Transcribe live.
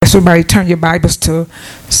Everybody turn your Bibles to,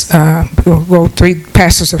 we'll go 3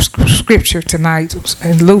 passages of scripture tonight.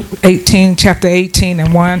 In Luke 18, chapter 18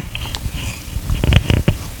 and 1.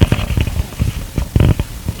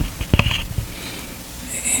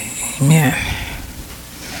 Amen.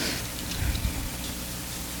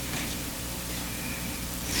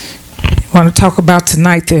 I want to talk about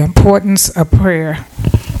tonight the importance of prayer.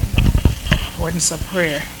 Importance of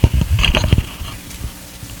prayer.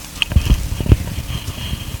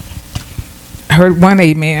 I heard one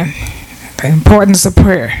amen. The importance of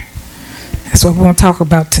prayer. That's what we want to talk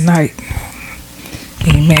about tonight.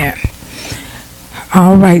 Amen.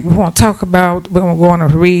 All right, we want to talk about, we're going to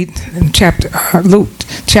read in Luke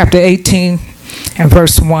chapter 18 and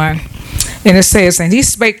verse 1. And it says, and he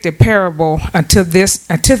spake the parable unto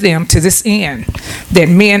them to this end, that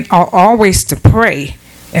men are always to pray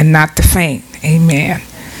and not to faint. Amen.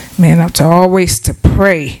 Men are to always to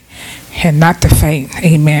pray and not to faint.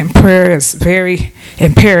 Amen. Prayer is very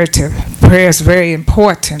imperative. Prayer is very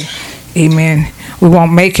important. Amen. We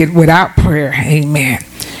won't make it without prayer. Amen.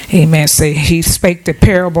 Amen. Say he spake the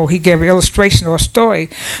parable. He gave an illustration or a story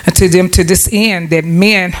unto them to this end, that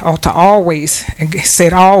men ought to always, and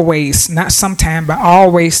said always, not sometime, but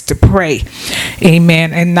always to pray.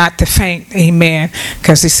 Amen. And not to faint. Amen.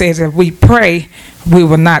 Because he says if we pray, we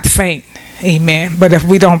will not faint. Amen. But if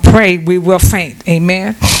we don't pray, we will faint.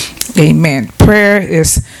 Amen. Amen. Prayer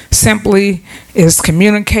is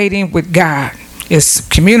communicating with God. It's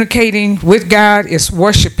communicating with God. It's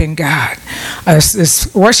worshiping God.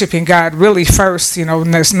 It's worshiping God really first,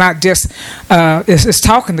 and it's not just it's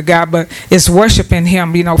talking to God, but it's worshiping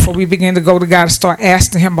Him. For we begin to go to God and start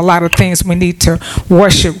asking Him a lot of things. We need to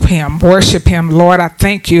worship Him. Worship Him. Lord, I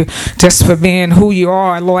thank you just for being who you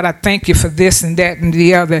are. Lord, I thank you for this and that and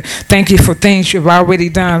the other. Thank you for things you've already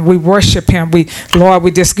done. We worship Him. Lord,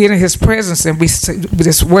 we just get in His presence and we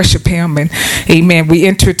just worship Him. And Amen. We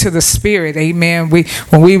enter to the Spirit. Amen.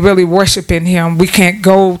 When we really worship in Him, we can't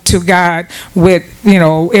go to God with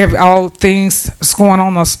all things that's going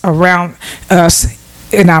on around us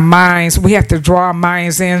in our minds. We have to draw our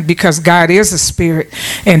minds in, because God is a spirit,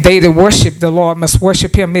 and they that worship the Lord must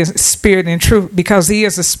worship Him in spirit and truth. Because He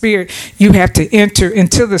is a spirit, you have to enter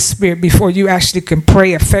into the Spirit before you actually can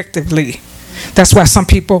pray effectively. That's why some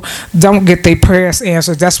people don't get their prayers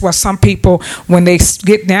answered. That's why some people, when they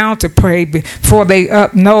get down to pray, before they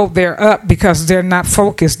know they're up, because they're not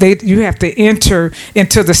focused. You have to enter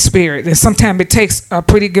into the Spirit. And sometimes it takes a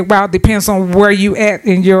pretty good while. It depends on where you at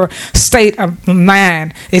in your state of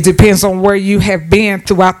mind. It depends on where you have been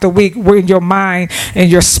throughout the week, where in your mind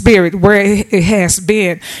and your spirit, where it has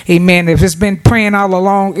been. Amen. If it's been praying all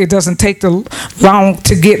along, it doesn't take long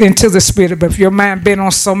to get into the Spirit. But if your mind been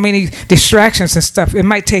on so many distractions and stuff, it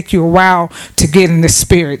might take you a while to get in the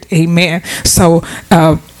Spirit. Amen. So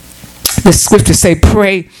the scripture say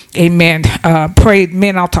pray. Amen. Pray,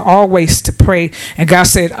 men ought to always to pray. And God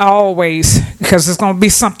said always, because it's going to be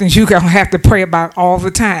something you're going to have to pray about all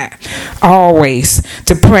the time. Always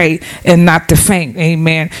to pray and not to faint.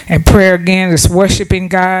 Amen. And prayer again is worshiping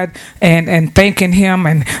God and thanking Him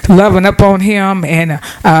and loving up on Him. And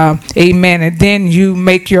amen. And then you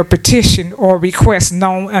make your petition or request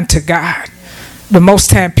known unto God. But most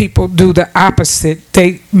time people do the opposite.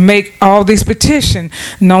 They make all these petitions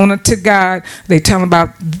known unto God. They tell them about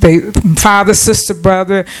their father, sister,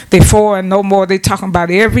 brother, they four and no more. They talking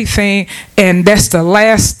about everything, and that's the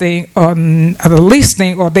last thing or the least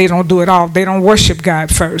thing, or they don't do it all. They don't worship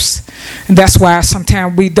God first. And that's why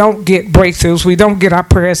sometimes we don't get breakthroughs. We don't get our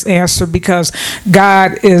prayers answered, because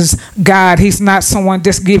God is God. He's not someone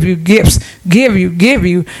just give you gifts, give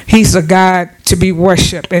you. He's a God to be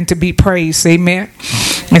worshipped and to be praised. Amen.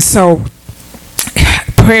 And so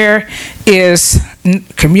prayer is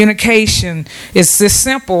communication. It's this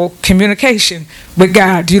simple communication with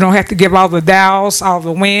God. You don't have to give all the thous, all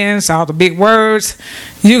the whens, all the big words.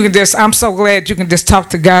 You can I'm so glad you can just talk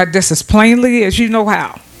to God just as plainly as you know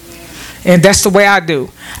how. And that's the way I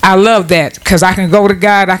do. I love that, because I can go to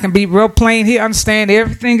God. I can be real plain. He understands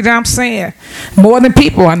everything that I'm saying more than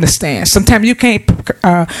people understand. Sometimes you can't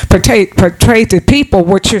portray to people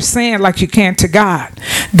what you're saying like you can to God.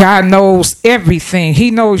 God knows everything.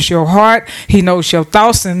 He knows your heart. He knows your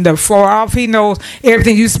thoughts and the far off. He knows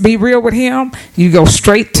everything. You be real with Him, you go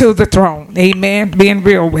straight to the throne. Amen. Being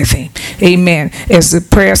real with Him. Amen. As the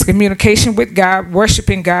prayer is communication with God,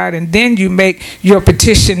 worshiping God, and then you make your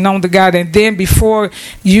petition known to God. And then before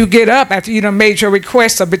you get up, after you done made your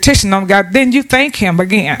request or petition on God, then you thank Him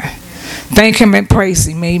again. Thank him and praise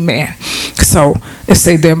him. Amen. So it's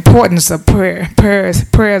the importance of prayer. Prayer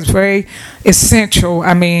is very essential.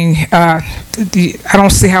 I mean, I don't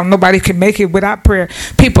see how nobody can make it without prayer.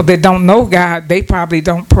 People that don't know God, they probably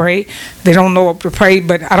don't pray. They don't know what to pray.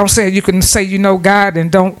 But I don't say you can say you know God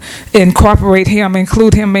and don't incorporate him,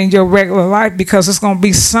 include him in your regular life, because it's going to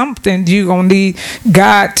be something you're going to need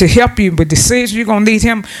God to help you with decisions. You're going to need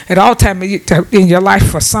him at all times in your life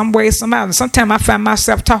for some way, somehow. And sometimes I find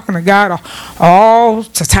myself talking to God all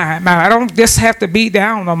the time. I don't just have to be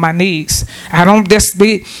down on my knees. I don't just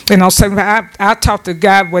be, I talk to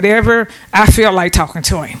God whatever I feel like talking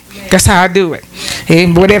to him. That's how I do it.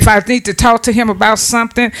 And if I need to talk to him about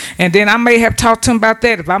something, and then I may have talked to him about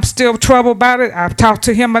that. If I'm still troubled about it, I've talked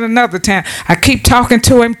to him at another time. I keep talking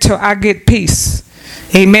to him till I get peace.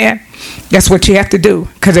 Amen. That's what you have to do.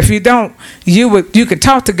 Because if you don't, you can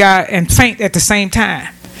talk to God and faint at the same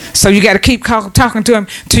time. So you got to keep talking to him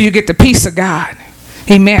till you get the peace of God.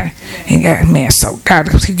 Amen. Amen. So God,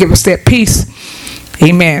 he give us that peace.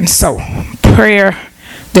 Amen. So prayer,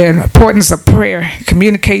 the importance of prayer,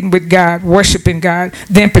 communicating with God, worshiping God,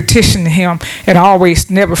 then petitioning him, and always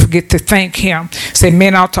never forget to thank him. Say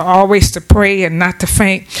men ought to always to pray and not to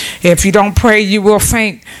faint. If you don't pray, you will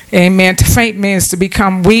faint. Amen. To faint means to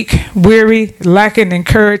become weak, weary, lacking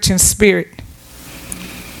courage in spirit.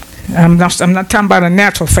 I'm not talking about a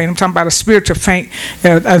natural faint. I'm talking about a spiritual faint.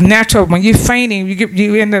 A natural, when you're fainting,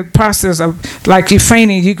 you in the process of like you're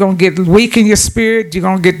fainting, you're gonna get weak in your spirit. You're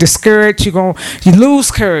gonna get discouraged. You lose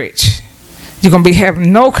courage. You're gonna be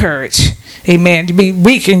having no courage. Amen. You be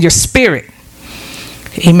weak in your spirit.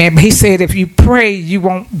 Amen. But he said if you pray, you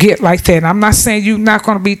won't get like that. And I'm not saying you're not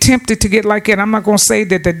going to be tempted to get like that. I'm not going to say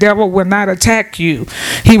that the devil will not attack you.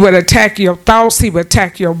 He would attack your thoughts. He would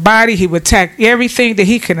attack your body. He would attack everything that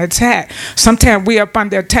he can attack. Sometimes we up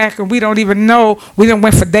under attack and we don't even know. We done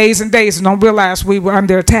went for days and days and don't realize we were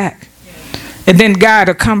under attack. And then God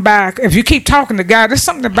will come back. If you keep talking to God, there's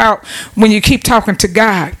something about when you keep talking to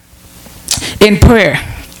God in prayer.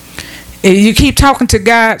 You keep talking to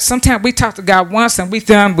God. Sometimes we talk to God once and we're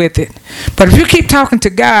done with it. But if you keep talking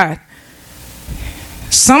to God,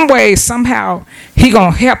 some way, somehow, he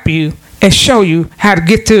going to help you and show you how to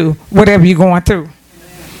get through whatever you're going through.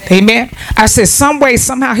 Amen. I said some way,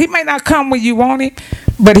 somehow, he may not come when you want him,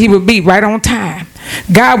 but he will be right on time.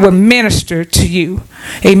 God will minister to you.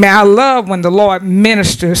 Amen. I love when the Lord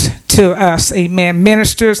ministers to us. Amen.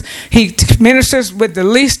 He ministers with the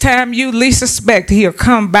least time you least expect. He'll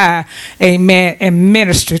come by, amen, and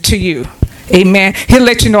minister to you. Amen. He'll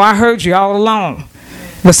let you know, I heard you all along.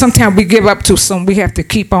 But sometimes we give up too soon. We have to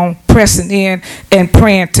keep on pressing in and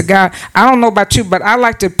praying to God. I don't know about you, but I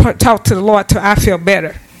like to talk to the Lord till I feel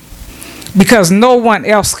better. Because no one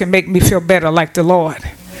else can make me feel better like the Lord.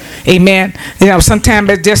 Amen. You know, sometimes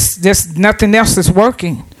it's just nothing else is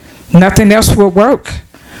working. Nothing else will work.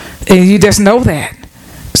 And you just know that.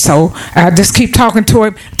 So I just keep talking to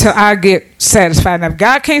him till I get satisfied. Now, if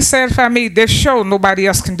God can't satisfy me, there's sure nobody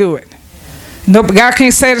else can do it. No, God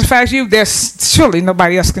can't satisfy you, there's surely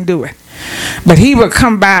nobody else can do it. But he will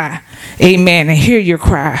come by, amen, and hear your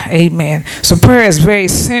cry. Amen. So prayer is very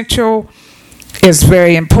essential. It's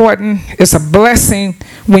very important. It's a blessing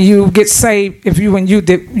when you get saved. When you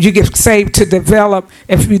get saved to develop.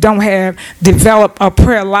 If you don't develop a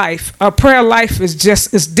prayer life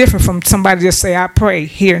is different from somebody just say I pray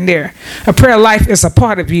here and there. A prayer life is a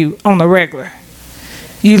part of you on the regular.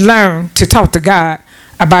 You learn to talk to God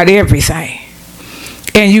about everything.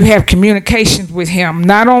 And you have communication with him,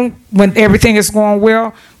 not on when everything is going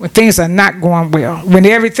well, when things are not going well, when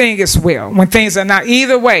everything is well, when things are not.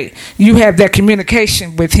 Either way, you have that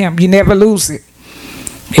communication with him. You never lose it.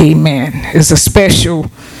 Amen. It's a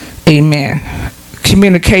special, amen.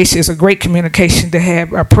 Communication is a great communication to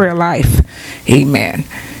have a prayer life. Amen.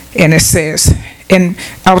 And it says, and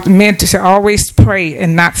I was meant to always pray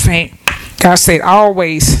and not faint. God said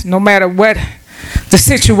always, no matter what the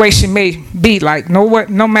situation may be like,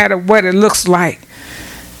 no matter what it looks like,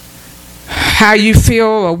 how you feel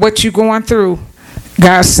or what you're going through,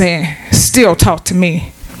 God's saying, still talk to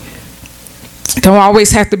me. Don't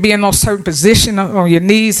always have to be in no certain position on your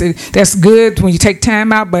knees. That's good when you take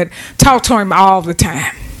time out, but talk to him all the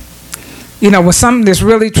time. You know, when something is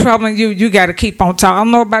really troubling you, you got to keep on talking. I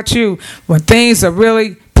don't know about you. When things are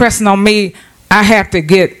really pressing on me, I have to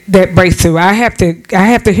get that breakthrough. I have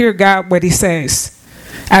to hear God what he says.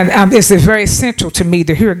 And it's very essential to me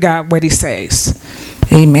to hear God what he says.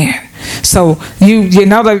 Amen. So you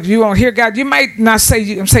know that if you won't hear God, you might not say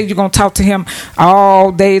you're going to talk to him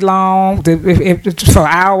all day long, for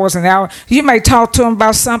hours and hours. You may talk to him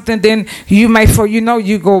about something, then you may,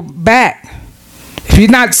 you go back. If you're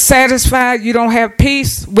not satisfied, you don't have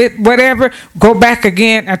peace with whatever, go back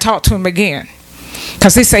again and talk to him again.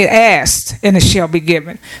 Because he said, ask and it shall be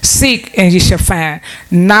given. Seek and you shall find.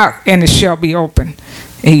 Knock and it shall be open.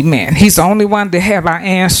 Amen. He's the only one that have our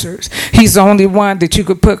answers. He's the only one that you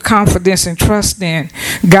could put confidence and trust in.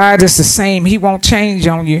 God is the same. He won't change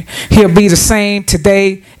on you. He'll be the same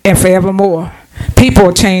today and forevermore. People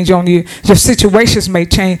will change on you. Your situations may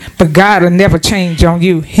change, but God will never change on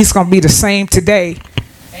you. He's going to be the same today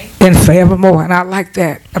and forevermore. And I like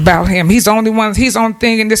that about him. He's the only one. He's the only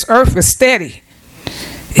thing in this earth is steady.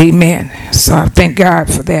 Amen. So I thank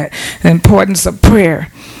God for that. The importance of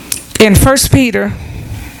prayer. In 1 Peter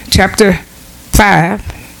chapter 5,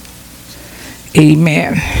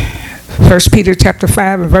 amen. 1 Peter chapter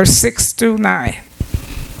 5 and verse 6 through 9.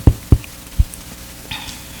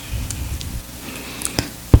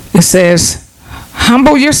 It says,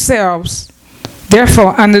 humble yourselves,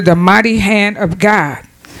 therefore, under the mighty hand of God,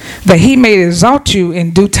 that he may exalt you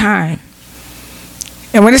in due time.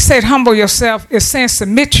 And when it said humble yourself, it's saying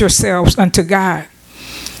submit yourselves unto God.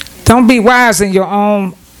 Don't be wise in your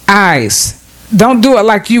own eyes. Don't do it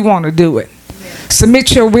like you want to do it.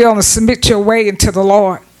 Submit your will and submit your way into the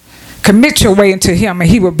Lord. Commit your way into him and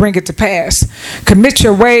he will bring it to pass. Commit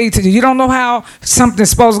your way to, you don't know how something's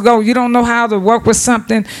supposed to go. You don't know how to work with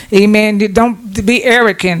something. Amen. You don't be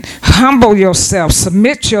arrogant. Humble yourself.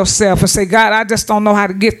 Submit yourself and say, God, I just don't know how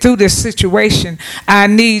to get through this situation. I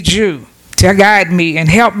need you to guide me and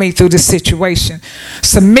help me through this situation.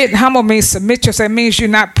 Submit, humble means submit yourself. It means you're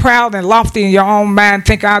not proud and lofty in your own mind,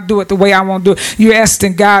 think I'll do it the way I want to do it. You're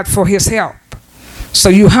asking God for his help. So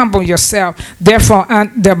you humble yourself, therefore,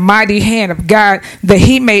 under the mighty hand of God, that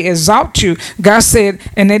he may exalt you. God said,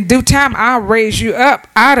 and in due time, I'll raise you up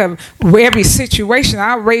out of every situation.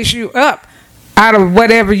 I'll raise you up out of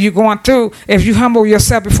whatever you're going through. If you humble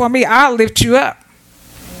yourself before me, I'll lift you up.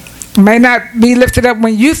 May not be lifted up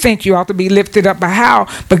when you think you ought to be lifted up, but how?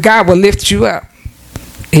 But God will lift you up.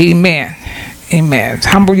 Amen. Amen.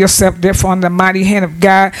 Humble yourself, therefore, under the mighty hand of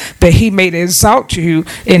God, that he may exalt you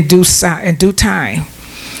in due time.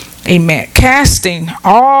 Amen. Casting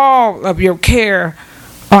all of your care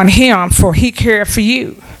on him, for he cared for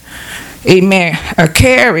you. Amen. A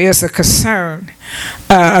care is a concern.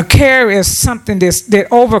 A care is something that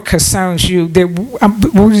over concerns you, that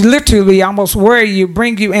literally almost worry you,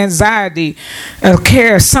 bring you anxiety. A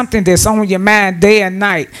care is something that's on your mind day and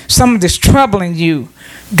night, something that's troubling you.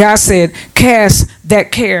 God said, cast that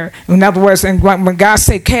care. In other words, and when God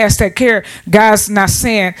said cast that care, God's not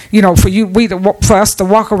saying, for us to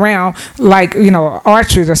walk around like,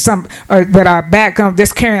 archers or something, with our back on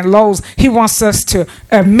this carrying loads. He wants us to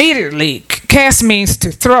immediately, cast means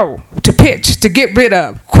to throw, to pitch, to get rid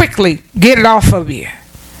of, quickly get it off of you.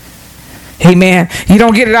 Amen. You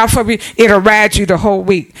don't get it off of you, it'll ride you the whole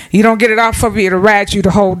week. You don't get it off of you, it'll ride you the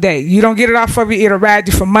whole day. You don't get it off of you, it'll ride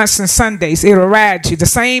you for months and Sundays. It'll ride you. The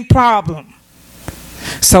same problem.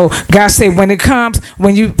 So God said, when it comes,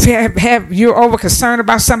 when you you're over concerned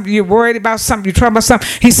about something, you're worried about something, you're troubled about something,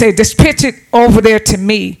 he said, just pitch it over there to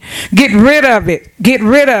me. Get rid of it. Get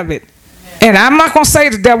rid of it. And I'm not going to say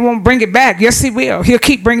the devil won't bring it back. Yes, he will. He'll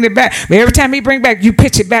keep bringing it back. But every time he brings it back, you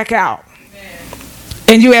pitch it back out.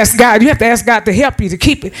 And you ask God, you have to ask God to help you to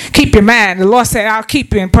keep your mind. The Lord said, I'll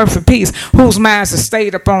keep you in perfect peace, whose minds are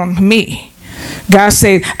stayed upon me. God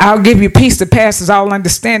said, I'll give you peace that passes all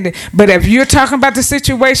understanding. But if you're talking about the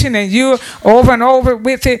situation and you're over and over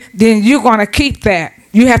with it, then you're going to keep that.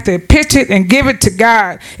 You have to pitch it and give it to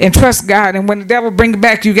God and trust God. And when the devil brings it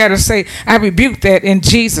back, you got to say, I rebuke that in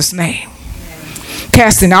Jesus' name.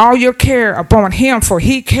 Casting all your care upon him, for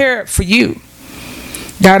he cared for you.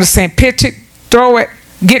 God is saying, pitch it, throw it,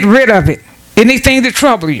 get rid of it. Anything to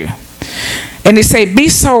trouble you. And they say, be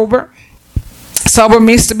sober. Sober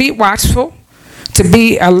means to be watchful, to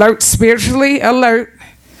be alert, spiritually alert.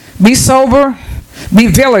 Be sober, be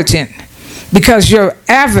vigilant, because your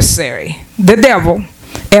adversary, the devil,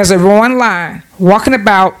 as a roaring lion, walking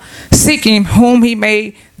about, seeking whom he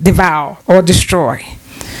may devour or destroy.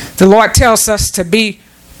 The Lord tells us to be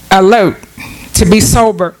alert, to be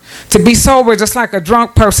sober. To be sober, just like a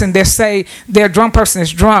drunk person, they say their drunk person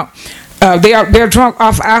is drunk. They're drunk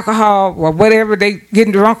off alcohol or whatever they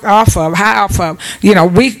getting drunk off of, high off of.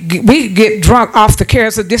 We get drunk off the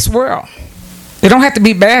cares of this world. It don't have to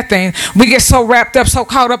be bad things. We get so wrapped up, so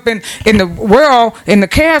caught up in the world, in the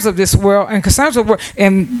cares of this world and concerns of the world,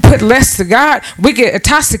 and put less to God. We get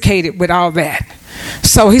intoxicated with all that.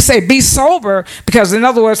 So he said, be sober, because in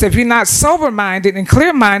other words, if you're not sober-minded and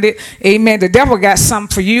clear-minded, amen, the devil got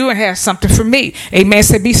something for you and has something for me. Amen.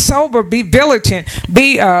 Say, be sober, be vigilant.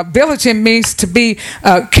 Be vigilant means to be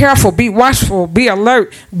careful, be watchful, be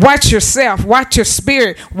alert. Watch yourself, watch your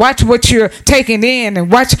spirit, watch what you're taking in,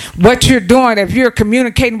 and watch what you're doing. If you're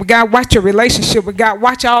communicating with God, watch your relationship with God.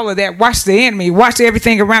 Watch all of that. Watch the enemy. Watch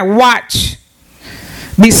everything around. Watch.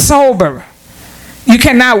 Be sober. You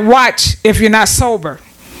cannot watch if you're not sober.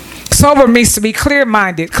 Sober means to be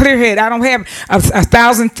clear-minded, clear-headed. I don't have a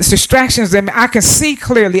thousand distractions. I can see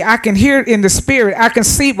clearly. I can hear it in the spirit. I can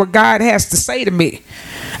see what God has to say to me.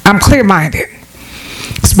 I'm clear-minded.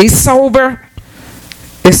 Be sober.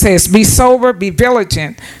 It says, be sober, be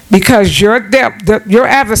vigilant, because your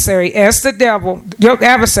adversary,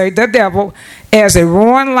 the devil, as a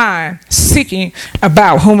roaring lion, seeking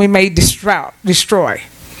about whom he may destroy.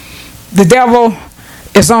 The devil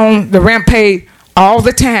is on the rampage all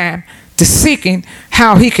the time, to seeking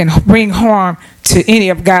how he can bring harm to any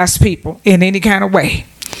of God's people in any kind of way.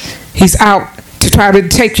 He's out to try to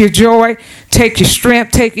take your joy, take your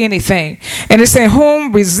strength, take anything. And it says,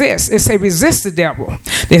 whom resist? It says, resist the devil.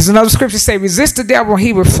 There's another scripture say, resist the devil and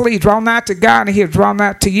he will flee. Draw nigh to God and he'll draw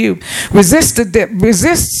nigh to you. Resist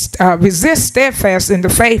steadfast in the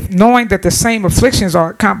faith, knowing that the same afflictions are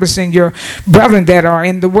accomplishing your brethren that are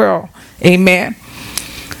in the world. Amen.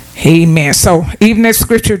 Amen. So even that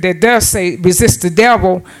scripture that does say resist the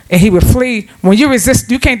devil and he will flee. When you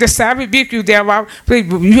resist, you can't just say, I rebuke you, devil.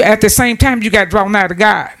 You, at the same time, you got to draw nigh to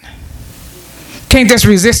God. Can't just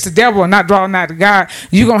resist the devil and not draw nigh to God.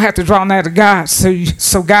 You're going to have to draw nigh to God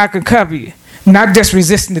so God can cover you. Not just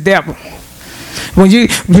resisting the devil. When you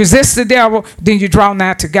resist the devil, then you draw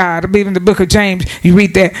nigh to God. I believe in the book of James, you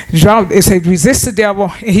read that. It says, resist the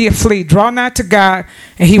devil and he'll flee. Draw nigh to God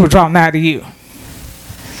and he will draw nigh to you.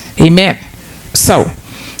 Amen. So,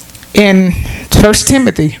 in 1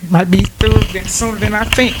 Timothy, might be through sooner than I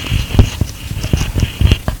think.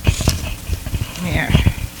 Yeah.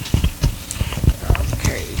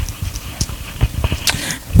 Okay.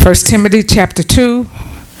 1 Timothy chapter 2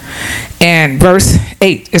 and verse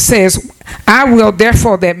 8. It says, I will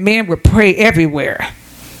therefore that men would pray everywhere.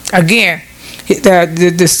 Again,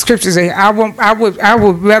 the scriptures say, I want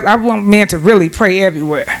men to really pray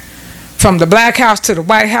everywhere. From the Black House to the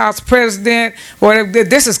White House, president, whatever.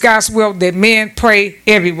 This is God's will that men pray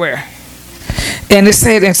everywhere. And it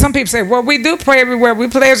said, and some people say, well, we do pray everywhere. We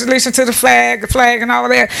pledge allegiance to the flag and all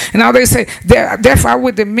of that. And all they say, therefore I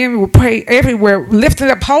would that men would pray everywhere, lifting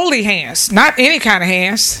up holy hands, not any kind of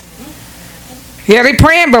hands. Yeah, they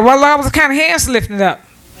praying, but what kind of hands lifting up?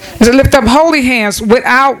 It's to lift up holy hands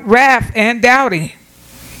without wrath and doubting.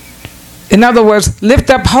 In other words, lift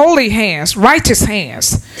up holy hands, righteous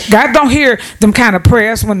hands. God don't hear them kind of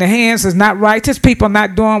prayers when the hands is not righteous. People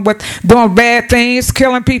not doing bad things,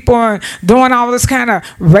 killing people and doing all this kind of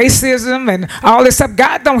racism and all this stuff.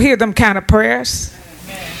 God don't hear them kind of prayers.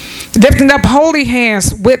 Amen. Lifting up holy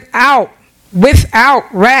hands without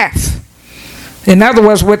wrath. In other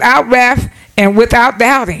words, without wrath and without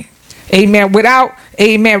doubting. Amen. Without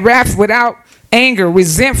wrath, without anger,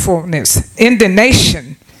 resentfulness,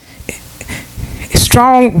 indignation.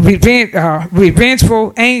 Strong,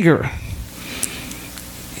 revengeful anger.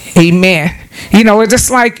 Amen. You know, it's just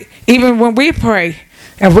like even when we pray,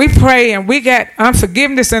 if we pray and we got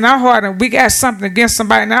unforgiveness in our heart and we got something against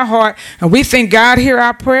somebody in our heart and we think God hear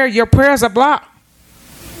our prayer, your prayers are blocked.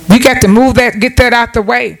 You got to move that, get that out the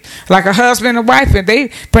way. Like a husband and wife, and they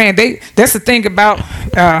praying. That's the thing about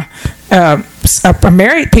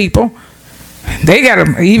married people. They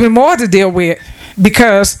got even more to deal with,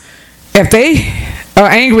 because if they are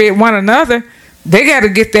angry at one another, they got to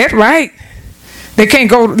get that right. They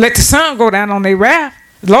can't let the sun go down on their wrath.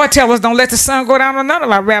 The Lord tells us don't let the sun go down on none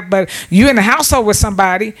of our wrath. But you in the household with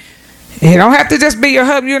somebody, you don't have to just be your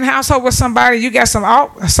husband. You in the household with somebody, you got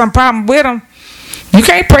some problem with them. You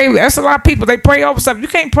can't pray. That's a lot of people. They pray over stuff. You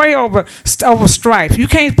can't pray over strife. You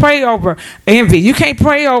can't pray over envy. You can't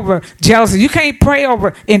pray over jealousy. You can't pray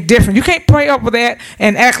over indifference. You can't pray over that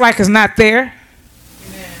and act like it's not there.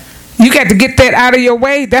 You got to get that out of your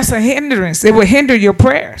way. That's a hindrance. It will hinder your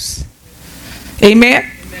prayers. Amen.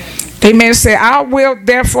 Amen. Say, I will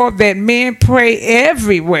therefore that men pray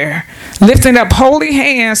everywhere, lifting up holy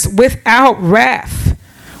hands without wrath,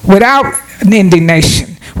 without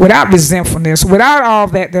indignation, without resentfulness, without all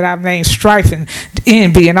that I've named, strife and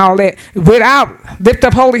envy and all that. Lift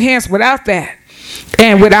up holy hands without that,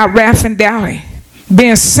 and without wrath and doubting,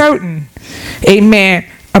 being certain, amen,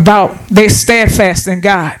 about their steadfast in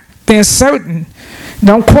God. Being certain,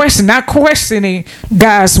 Don't question, not questioning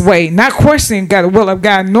God's way, not questioning the will of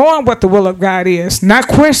God, knowing what the will of God is, not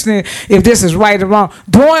questioning if this is right or wrong,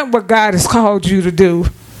 doing what God has called you to do,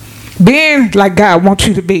 being like God wants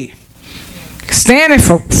you to be, standing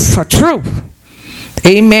for truth.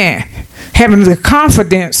 Amen. Having the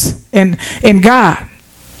confidence in God.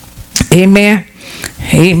 Amen.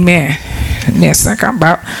 Amen. Yes, like I'm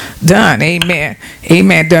about done. Amen.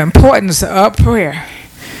 Amen. The importance of prayer.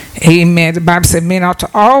 Amen. The Bible said men ought to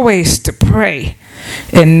always to pray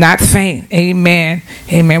and not faint. Amen.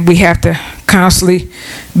 Amen. We have to constantly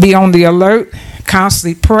be on the alert,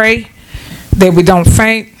 constantly pray that we don't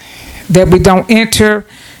faint, that we don't enter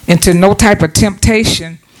into no type of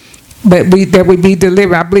temptation, but that we be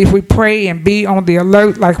delivered. I believe we pray and be on the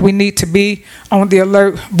alert like we need to be on the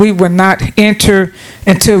alert. We will not enter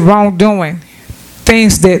into wrongdoing,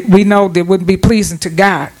 things that we know that wouldn't be pleasing to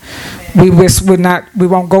God. We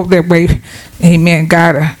won't go that way. Amen.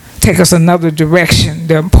 God take us another direction.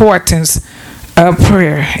 The importance of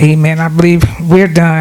prayer. Amen. I believe we're done.